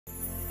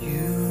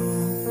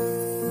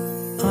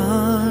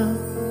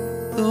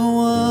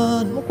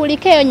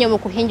kulikeyo nnyo mu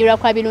kuhinjulwa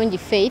kwa birungi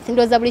Faith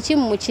ndoza buli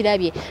kimu mu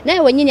kirabye naye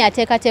wennyini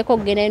ateekateeka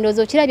okugenda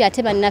ndoza okirabye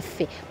ate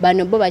bannaffe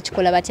bano bo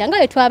bakikola batya nga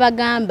bwe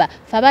twabagamba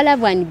fe aba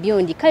Love and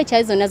Beyond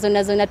culture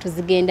zonna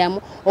tuzigendamu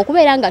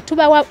okubeera nga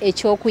tubawa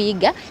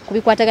ekyokuyiga ku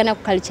bikwatagana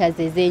ku cultures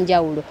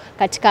ez'enjawulo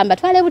kati kamba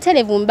twale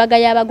buterevu mbaga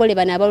y'abagole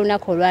bano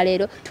abalunako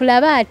olwaleero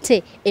tulabe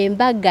ate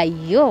embaga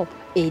yo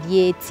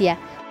eri etya.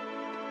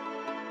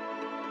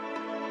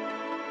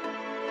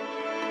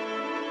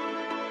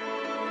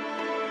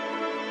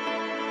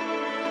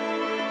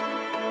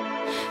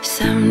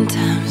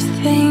 Sometimes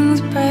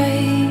things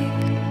break.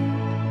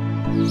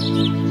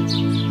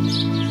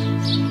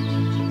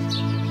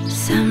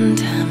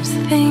 Sometimes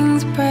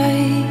things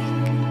break.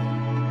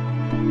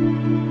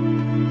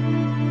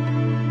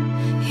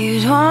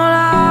 You don't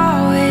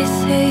always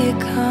say you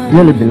come.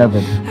 Dearly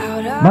beloved,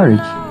 marriage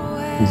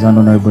is an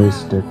honorable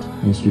estate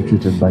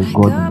instituted by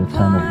God in the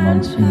time of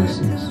man's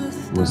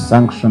innocence. It was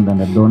sanctioned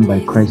and adorned by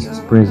Christ's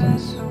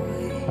presence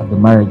at the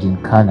marriage in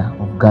Cana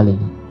of Galilee,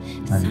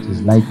 and it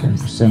is likened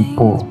to St.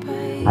 Paul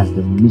as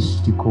the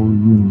mystical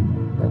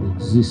union that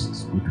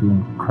exists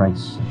between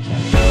Christ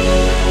and Church.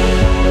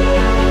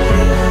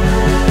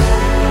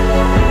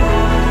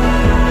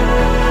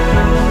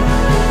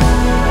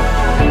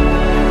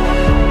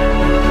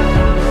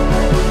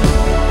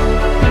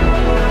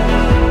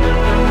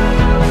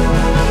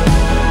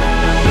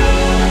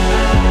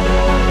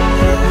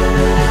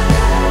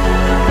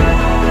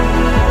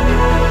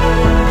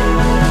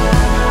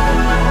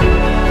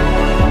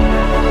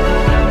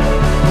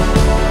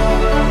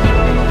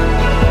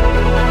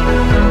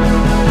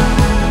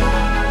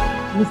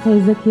 Mr.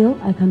 Ezekiel,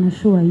 I can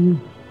assure you,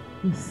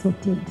 you're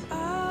sorted.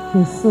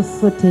 You're so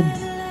sorted.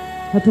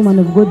 That woman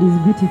of God is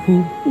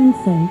beautiful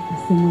inside the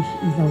same way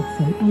she is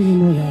outside, and you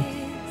know that.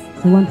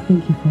 So I want to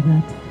thank you for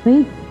that.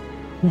 Faith,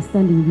 we're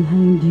standing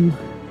behind you.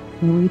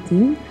 We're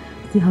waiting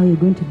to see how you're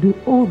going to do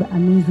all the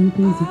amazing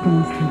things you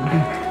promised to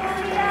do.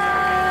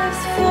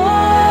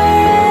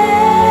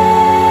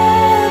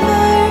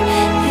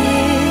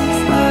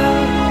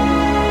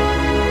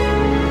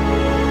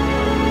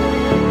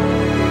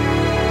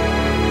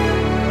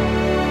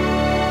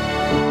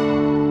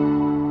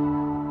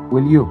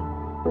 Will you,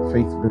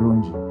 Faith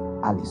Birungi,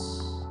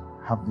 Alice,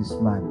 have this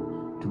man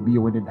to be a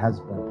wedded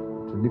husband,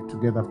 to live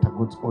together after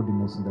God's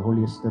ordinance in the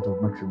holy estate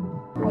of matrimony?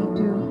 I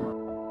do.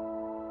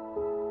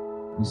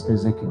 Mr.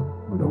 Ezekiel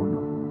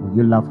Mulono, will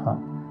you love her,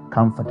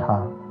 comfort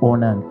her,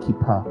 honor and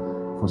keep her,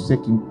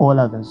 forsaking all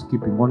others,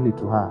 keeping only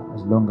to her,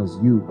 as long as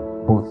you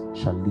both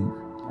shall live?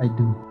 I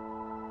do.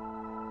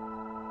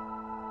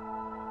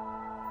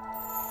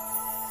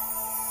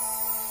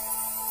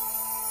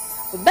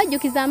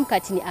 Bajjukizaamu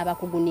kati ni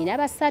abakugunina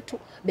basatu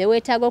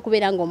beweetaaga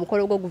okubeera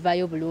ng'omukolo gwo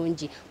guvaayo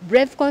bulungi.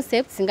 Brave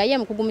Concepts nga ye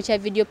mukugu mu kya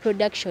video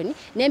production,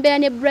 n'embeera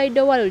ne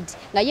Bridal World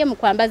nga ye mu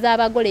kwambaza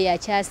abagole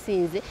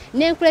yakyasinze,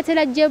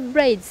 n'enkuleetera J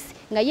Braids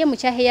nga ye mu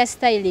kya hair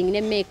styling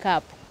ne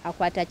makeup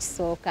akwata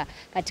kisooka.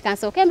 Kati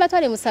kansooke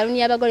mbatwale mu saluni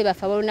y'abagole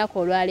baffe ab'olunaku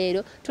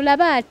olwaleero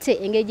tulabe ate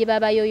engeri gye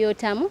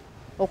babayooyootamu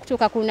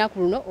okutuuka ku lunaku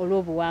luno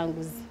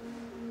olw'obuwanguzi.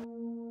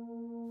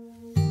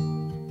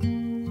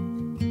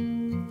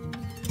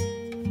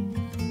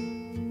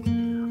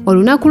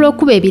 Olunaku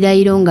lw'okuba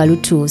ebirayiro nga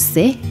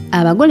lutuuse,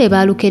 abagole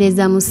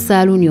baalukereza mu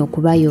saaluni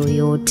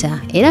okubayooyoota,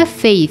 era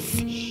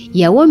Faith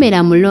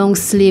yawomera mu long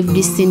sleeved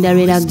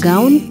Cinderella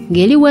gown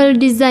ng'eri well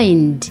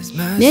designed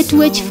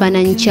n'etuwa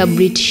ekifaananyi kya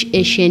British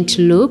ancient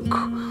look.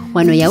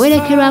 Wano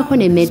yawerekerwako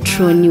ne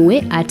metroni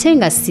we ate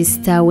nga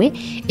sister we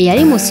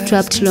eyali mu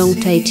strapped long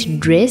tight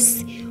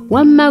dress,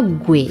 wamma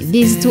ggwe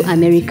these two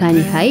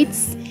American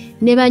heights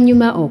ne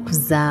banyuma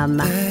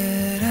okuzaama.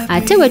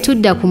 Ate bwe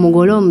tudda ku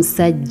mugole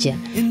omusajja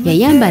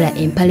yayambala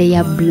empale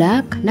ya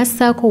black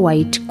n'assaako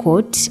white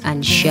coat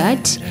and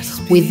shirt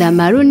with a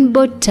maroon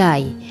bow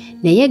tie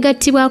ne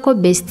yeegattibwako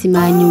best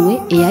man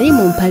we eyali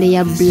mu mpale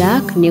ya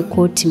black ne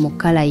kooti mu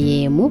kala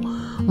y'emu,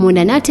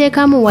 munda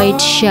n'ateekamu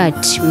white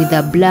shirt with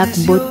a black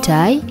bow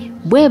tie,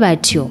 bwe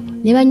batyo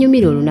ne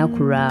banyumira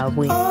olunaku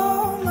lwabwe.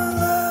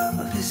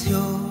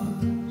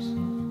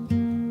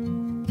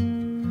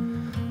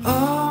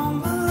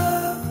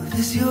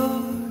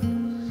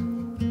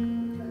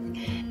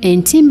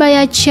 Entimba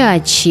ya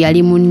church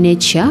yali mu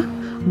nature,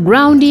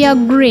 ground ya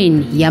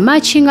green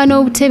yamachinga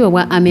n'obutebe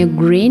bwa ame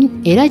green,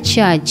 era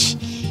church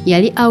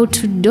yali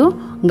outdoor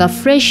nga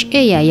fresh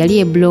air yali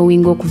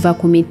eblowing okuva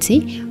ku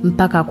miti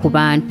mpaka ku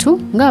bantu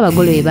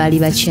ng'abagole bwe baali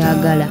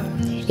bakyagala.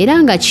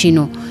 Era nga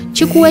kino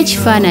kikuwa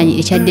ekifaananyi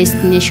ekya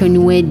destination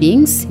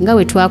weddings nga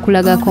bwe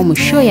twakulagako mu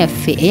show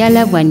yaffe eya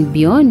Love and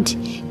Beyond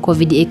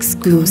COVID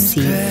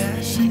exclusive.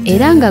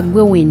 Era nga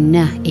gwe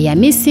wenna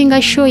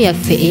eyamisinga show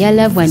yaffe eya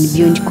Love and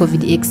Beyond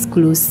COVID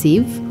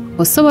exclusive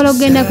osobola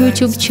okugenda ku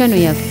YouTube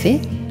channel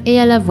yaffe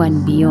eya Love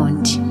and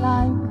Beyond.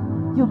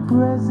 Your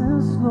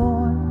presence,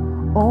 Lord,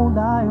 all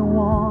I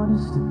want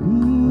is to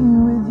be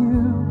with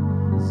you.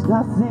 There's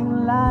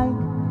nothing like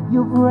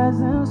your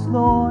presence,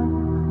 Lord,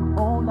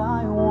 all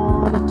I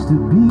want is to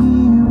be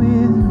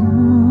with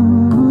you.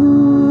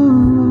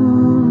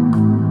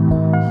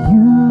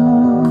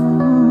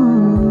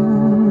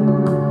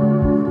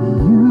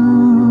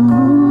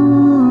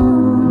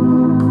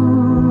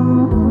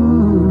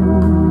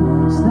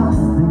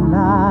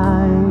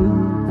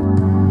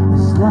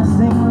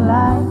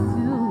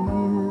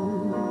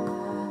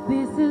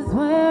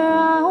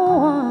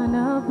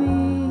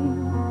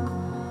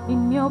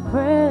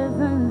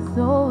 presence,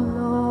 oh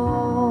Lord.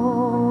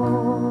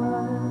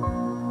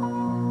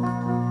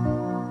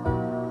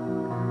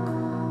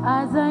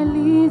 As I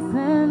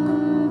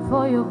listen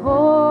for your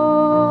voice,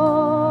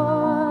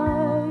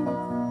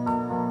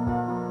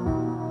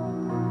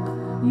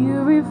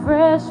 you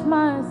refresh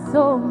my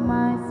soul,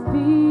 my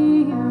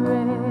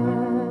spirit.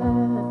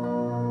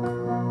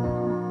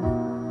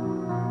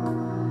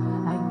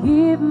 I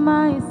give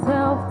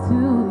myself to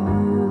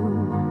you.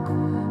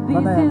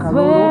 This is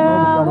where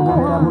I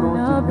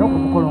wanna be,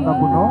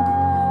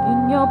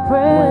 in your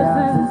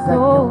presence,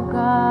 oh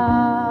God.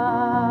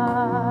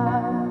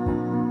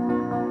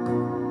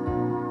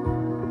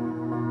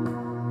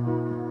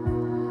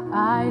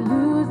 I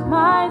lose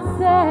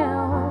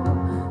myself,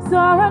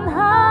 soaring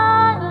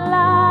high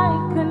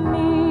like an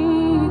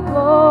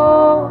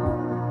eagle,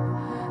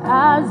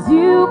 as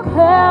you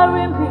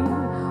carry me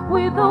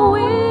with the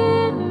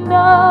wind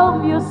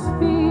of your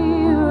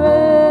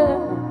spirit.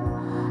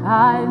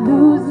 I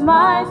lose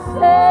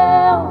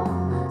myself,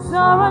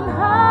 soaring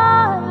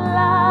high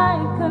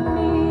like an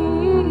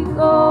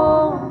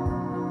eagle,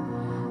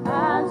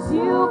 as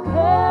you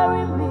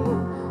carry me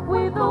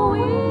with the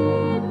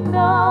wind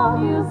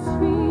of your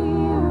spirit.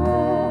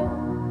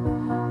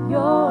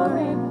 You're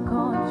in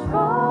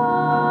control.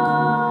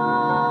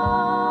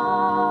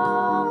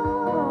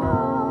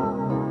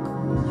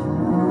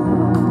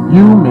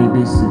 You may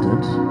be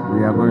seated.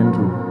 We are going to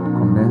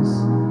commence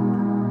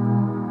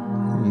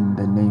in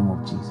the name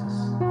of Jesus.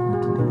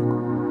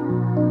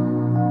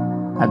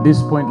 At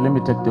this point, let me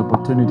take the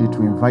opportunity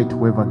to invite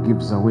whoever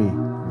gives away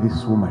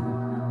this woman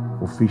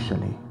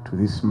officially to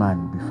this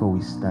man before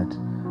we start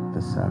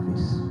the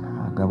service.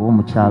 Agabo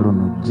mukyalo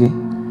nojje.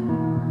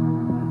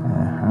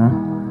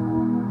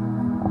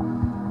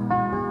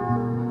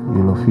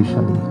 You'll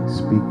officially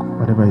speak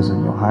whatever is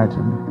on your heart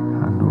and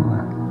hand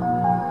over.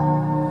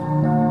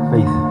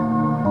 Faith.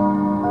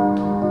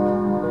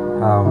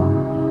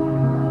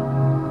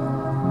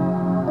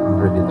 I'm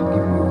ready to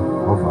give you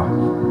over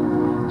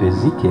to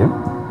Ezekeil,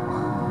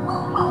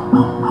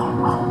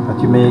 that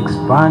you may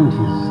expand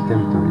his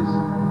territories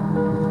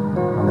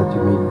and that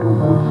you may do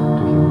good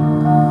to him.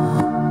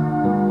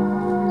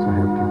 So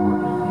help you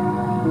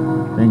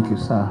God. Thank you,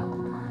 sir.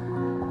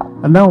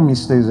 And now,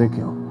 Mr.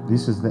 Ezekeil,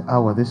 this is the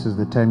hour, this is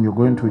the time you're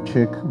going to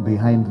check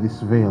behind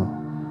this veil.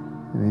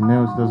 You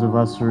know, those of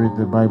us who read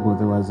the Bible,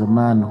 there was a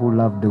man who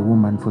loved a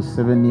woman for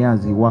 7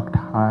 years. He worked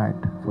hard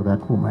for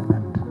that woman,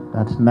 and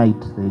that night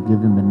they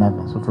gave him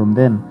another. So from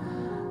then,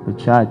 the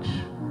church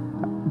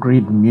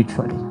agreed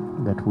mutually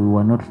that we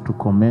were not to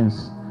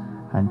commence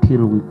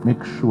until we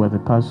make sure the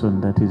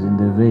person that is in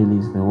the veil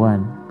is the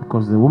one,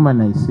 because the woman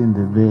I see in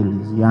the veil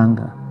is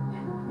younger.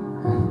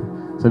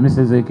 So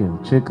Mr. Ezekeil,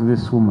 check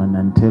this woman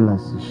and tell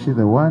us, is she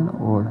the one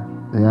or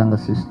the younger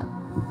sister?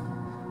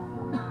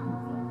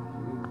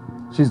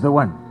 She's the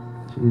one.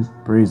 She is.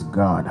 Praise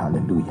God.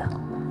 Hallelujah.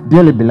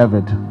 Dearly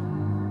beloved,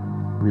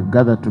 we've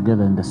gathered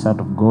together in the sight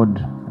of God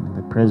and in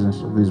the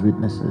presence of these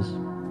witnesses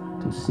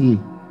to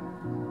see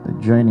the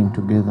joining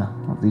together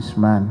of this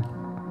man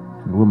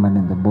and woman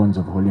in the bonds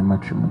of holy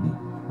matrimony,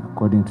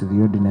 according to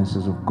the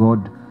ordinances of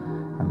God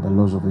and the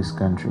laws of this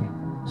country.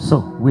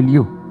 So, will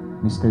you,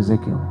 Mr.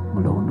 Ezekeil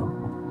Mulondo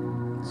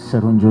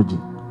Serunjoji,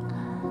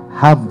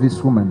 have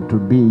this woman to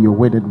be your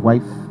wedded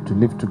wife, to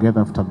live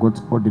together after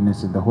God's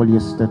ordinance in the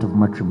holiest state of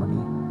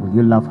matrimony? Will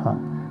you love her,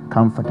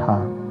 comfort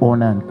her,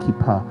 honor and keep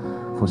her,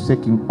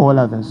 forsaking all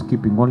others,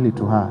 keeping only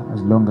to her,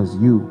 as long as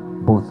you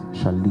both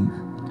shall live?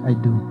 I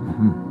do.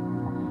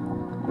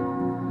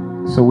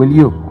 So will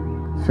you,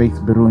 Faith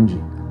Birungi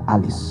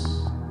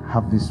Alice,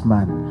 have this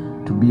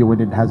man to be your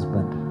wedded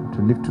husband,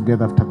 to live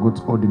together after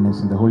God's ordinance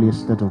in the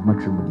holiest state of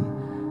matrimony?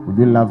 Will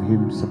you love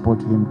him,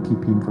 support him,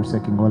 keep him,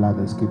 forsaking all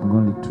others, keeping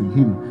only to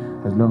him,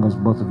 as long as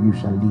both of you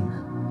shall live?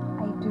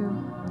 I do.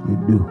 You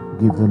do.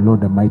 Give the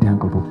Lord a mighty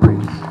hand of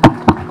praise.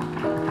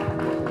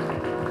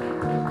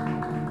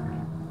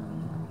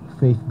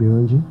 Faith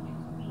Birungi,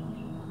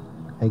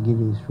 I give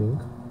you this ring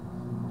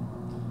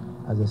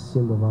as a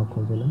symbol of our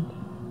covenant,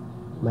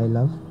 my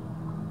love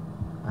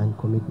and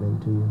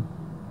commitment to you.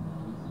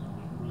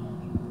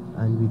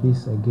 And with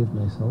this I give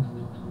myself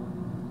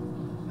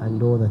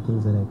and all the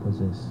things that I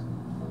possess.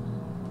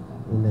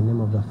 In the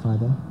name of the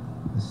Father,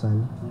 the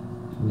Son,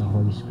 and the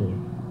Holy Spirit.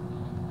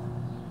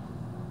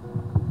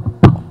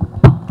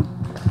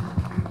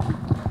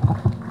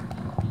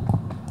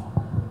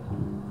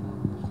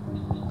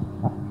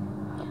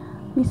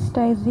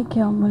 Mr.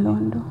 Ezekeil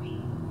Mulondo,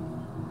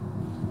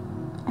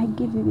 I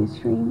give you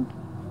this ring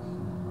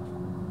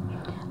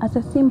as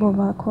a symbol of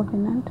our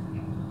covenant,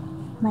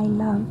 my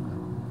love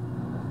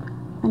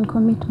and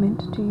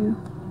commitment to you.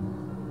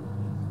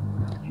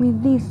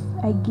 With this,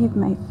 I give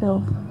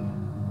myself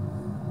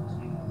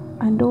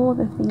and all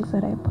the things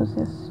that I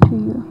possess to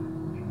you.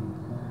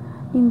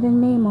 In the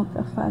name of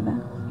the Father,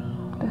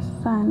 the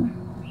Son,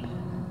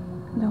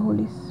 and the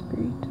Holy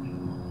Spirit.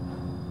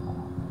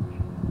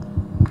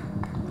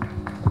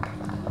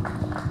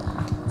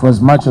 For as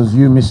much as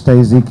you, Mr.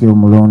 Ezekeil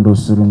Mulondo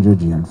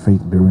Surunjoji and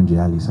Faith Birunji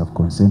Alice, have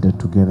consented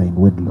together in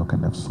wedlock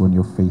and have sworn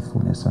your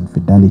faithfulness and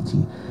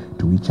fidelity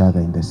to each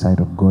other in the sight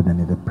of God and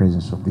in the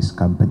presence of this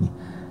company,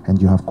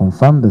 and you have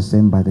confirmed the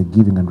same by the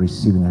giving and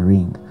receiving a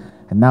ring.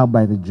 And now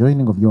by the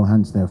joining of your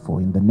hands,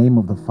 therefore, in the name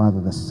of the Father,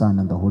 the Son,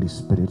 and the Holy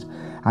Spirit,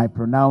 I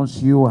pronounce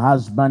you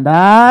husband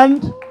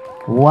and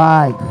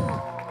wife.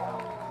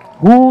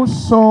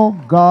 Whoso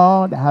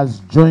God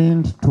has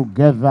joined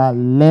together,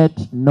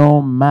 let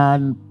no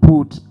man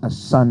put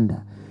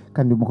asunder.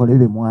 Kandi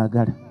mukolebe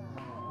mwagala.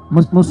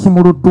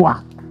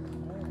 Musumuludwa.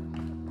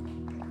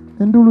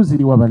 Endulu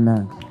ziri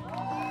wabanange.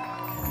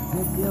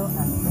 Ezekiel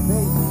and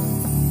Faith.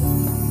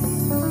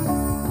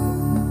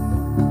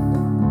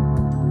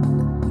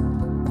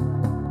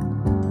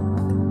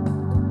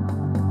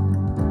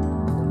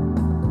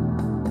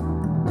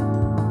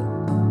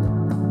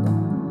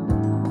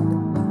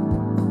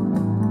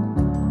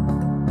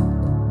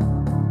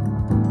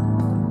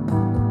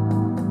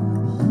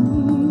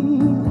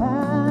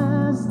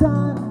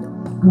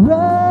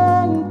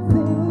 Great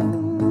things.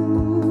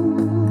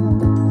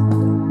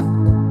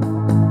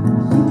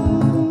 He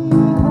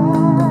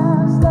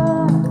has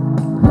done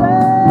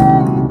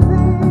great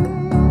things.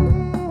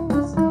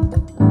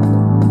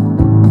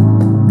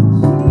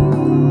 He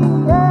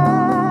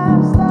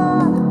has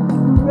done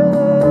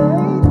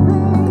great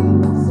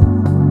things.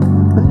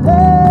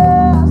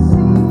 Bless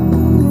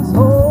His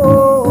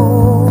holy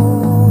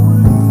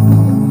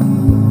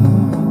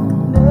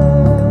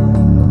name.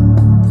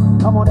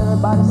 Come on,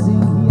 everybody, sing.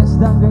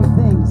 Done great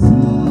things. He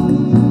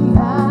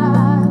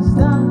has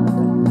done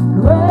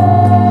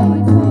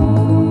great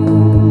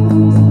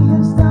things. He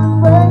has done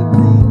great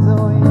things.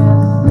 Oh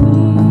yes. He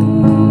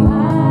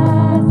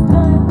has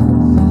done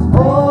His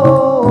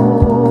holy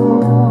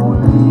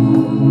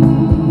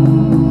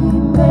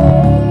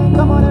name.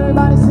 Come on,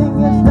 everybody, sing.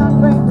 He has done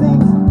great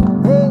things.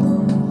 Hey.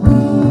 He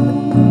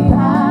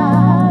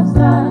has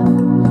done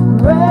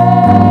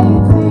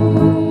great things.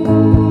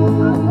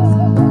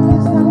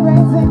 He's done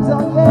great things. Oh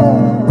yeah.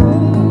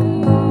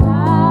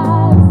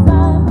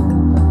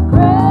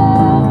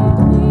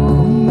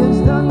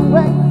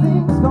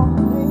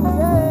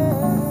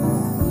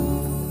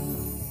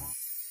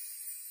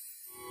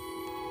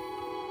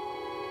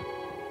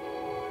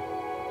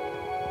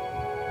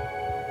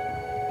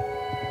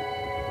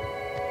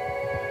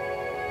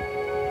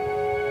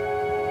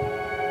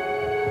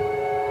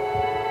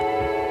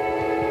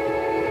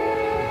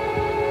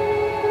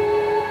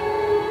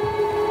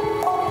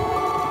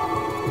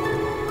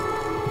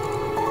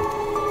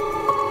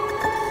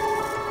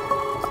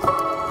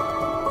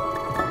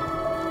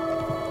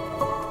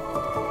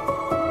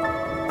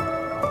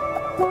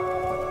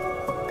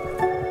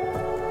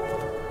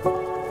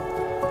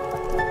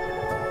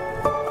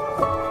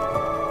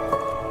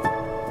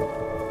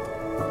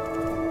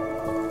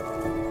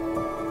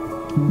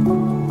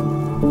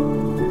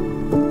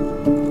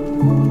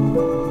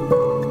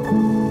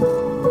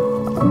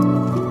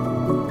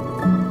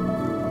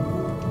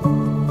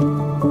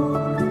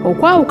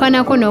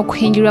 Okwawukanako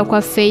n'okuhinjirwa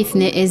kwa Faith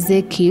ne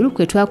Ezekiel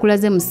kwe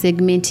twakulaze mu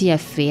segmenti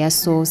yaffe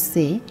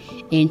yasoose,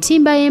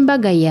 entimba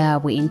y'embaga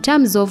yaabwe in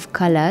terms of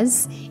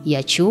colors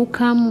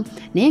yakyukamu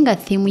naye nga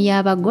thimu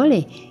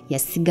y'abagole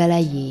yasigala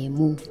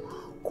y'emu.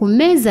 Ku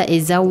mmeeza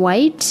eza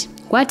white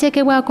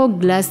kwateekebwako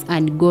glass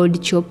and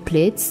gold chop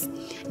plates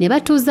ne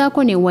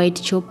batuuzaako ne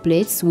white chop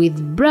plates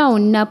with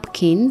brown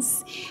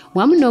napkins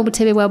wamu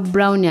n'obutebe bwa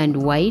brown and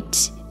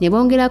white ne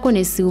bongerako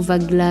ne silver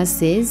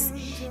glasses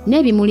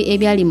n'ebimuli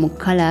ebyali mu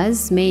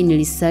colors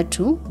mainly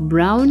 3,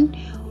 brown,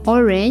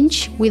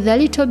 orange with a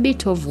little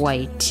bit of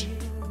white.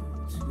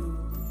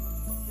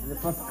 The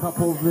first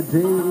couple of the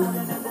day.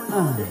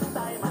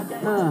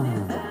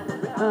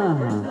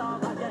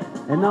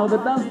 And now the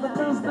dance.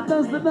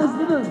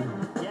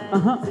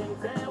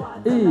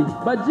 Hey,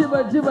 baji.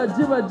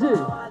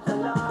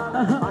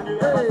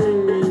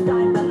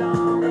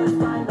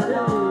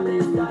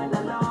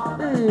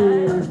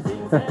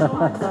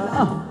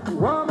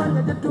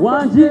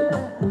 Wanji,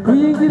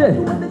 tuyingire.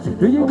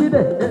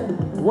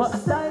 What?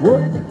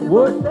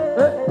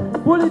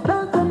 Pull it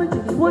down for me.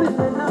 Pull it.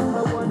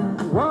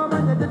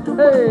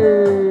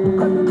 Hey,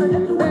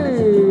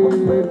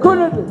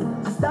 couldn't.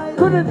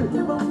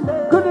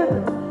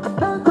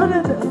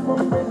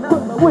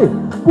 Wait.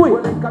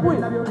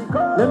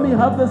 Let me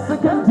have the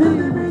second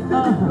team.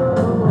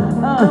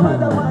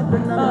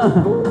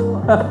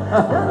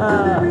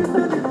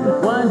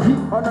 Wanji,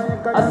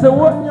 I said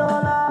what?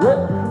 What?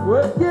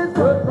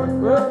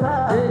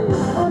 Hey.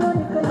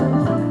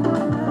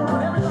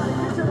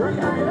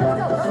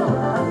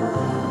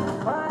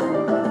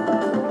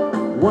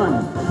 1,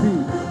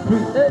 2, 3,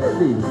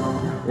 8.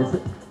 It's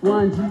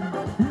Wanji.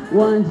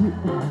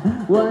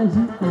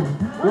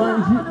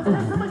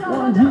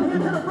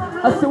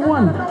 I said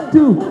 1, 2,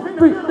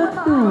 3, let's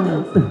do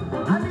it.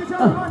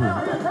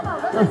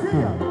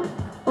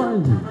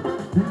 Wanji,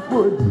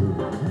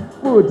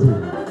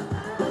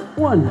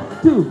 1,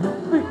 2,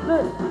 3,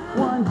 let's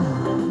Wanji.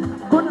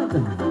 Connect.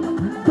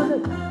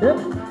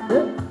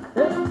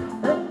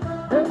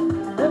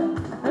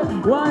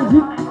 Wanji.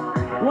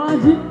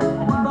 Wanji,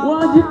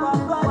 Wanji,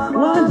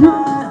 Wanji,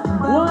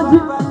 Wanji,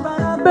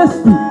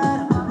 Bestie,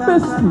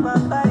 Bestie,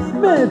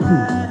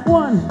 Matthew.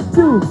 1,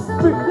 2,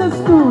 3, let's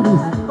do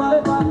this.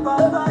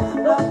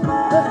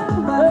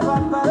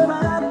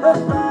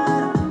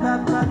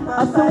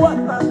 I said what? I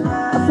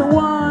said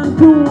 1,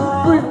 2,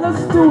 3,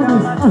 let's do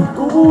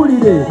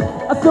this.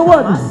 I said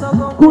what?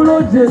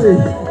 Kulojele,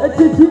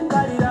 etiti,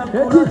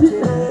 etiti,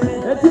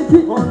 etiti,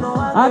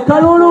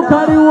 akalulu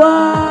kariwa.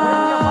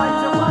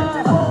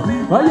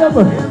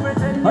 Ayabu,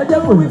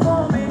 ayabu,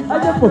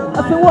 ayabu.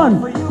 I said 1,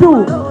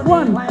 2,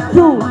 1,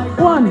 2,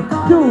 1,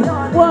 2,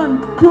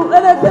 1, 2.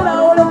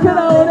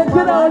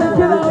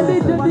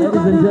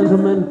 Ladies and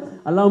gentlemen,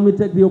 allow me to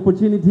take the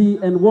opportunity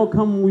and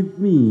welcome with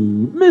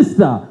me,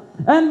 Mr.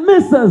 and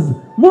Mrs.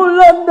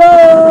 Mulondo.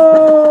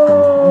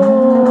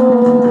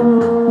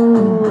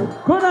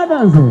 Kona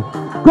dance,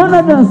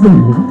 kona dance,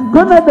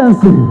 kona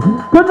dance,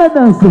 kona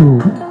dance,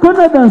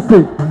 kona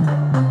dance.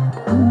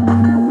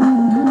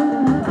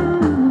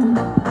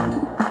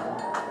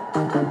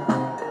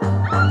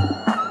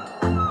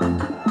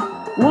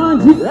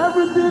 Wanji,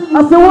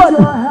 I said what?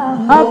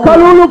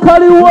 Akalulu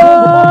kaliwa,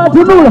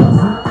 tunula,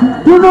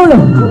 tunula,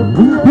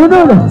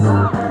 tunula.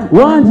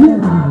 Wanji,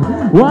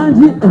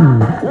 Wanji.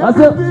 I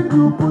said,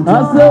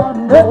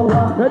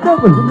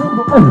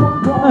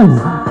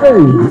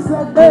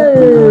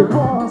 hey,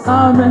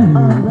 amen,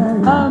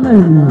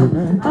 amen,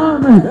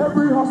 amen.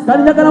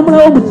 Kalinyaka namuna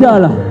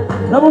omuchala,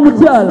 labo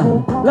muchala,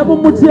 labo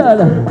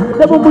muchala,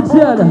 labo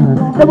muchala,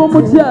 labo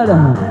muchala,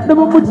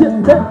 labo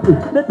muchala.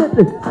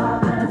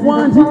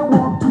 Wanji,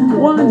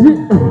 Wanji,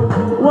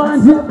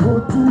 Wanji,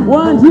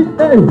 Wanji,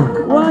 hey,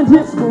 Wanji.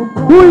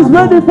 Who is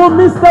ready for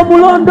Mr.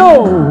 Mulondo?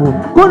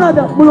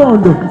 Konada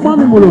Mulondo,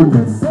 Mommy Mulondo,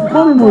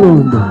 Mommy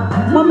Mulondo,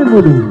 Mommy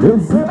Mulondo,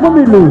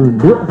 Mommy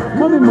Mulondo,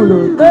 Mommy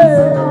Mulondo.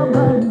 Hey.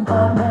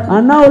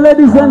 And now,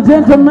 ladies and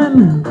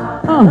gentlemen,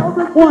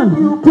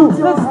 1, 2,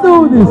 let's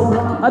do this.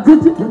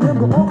 Everything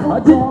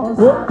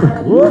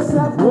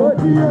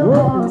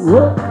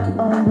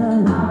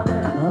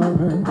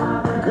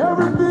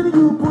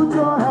you put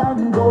your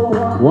hand go.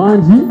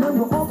 Wanji.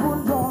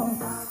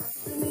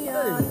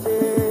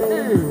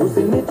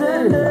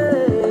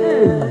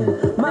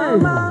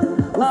 Mama,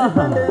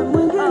 usipende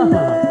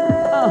mwingine.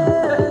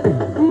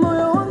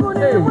 Moyo wangu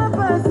ni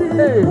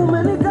mwepesi,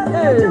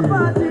 umenikatia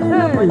chapati.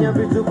 Nafanya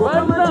vitu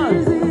kwa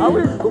machizi,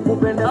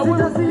 kukupenda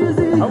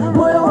sitasizi.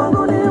 Moyo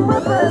wangu ni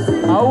mwepesi,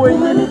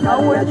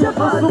 umenikatia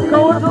chapati.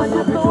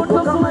 Nafanya vitu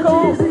kwa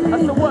machizi,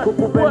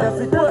 kukupenda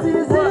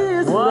sitasizi.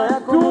 Sura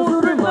yako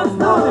nzuri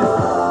mama.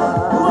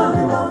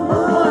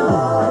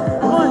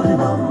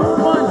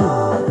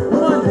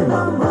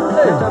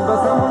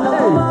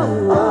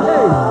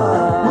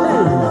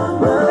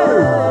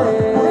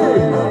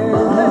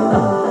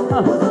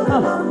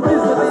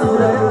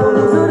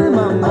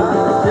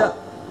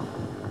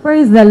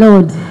 Praise the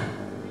Lord.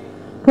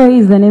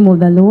 Praise the name of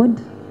the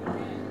Lord.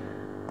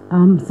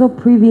 I'm so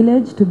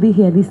privileged to be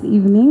here this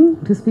evening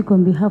to speak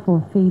on behalf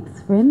of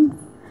Faith's friends.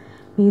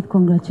 Faith,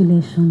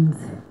 congratulations.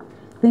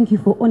 Thank you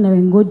for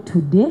honoring God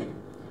today.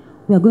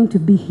 We are going to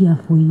be here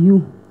for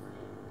you.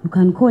 You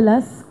can call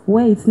us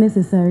where it's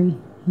necessary.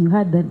 You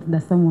heard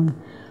that someone.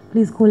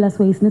 Please call us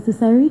where it's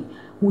necessary.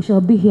 We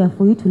shall be here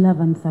for you to love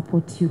and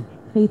support you.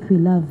 Faith, we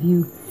love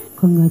you.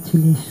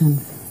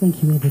 Congratulations.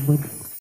 Thank you, everybody.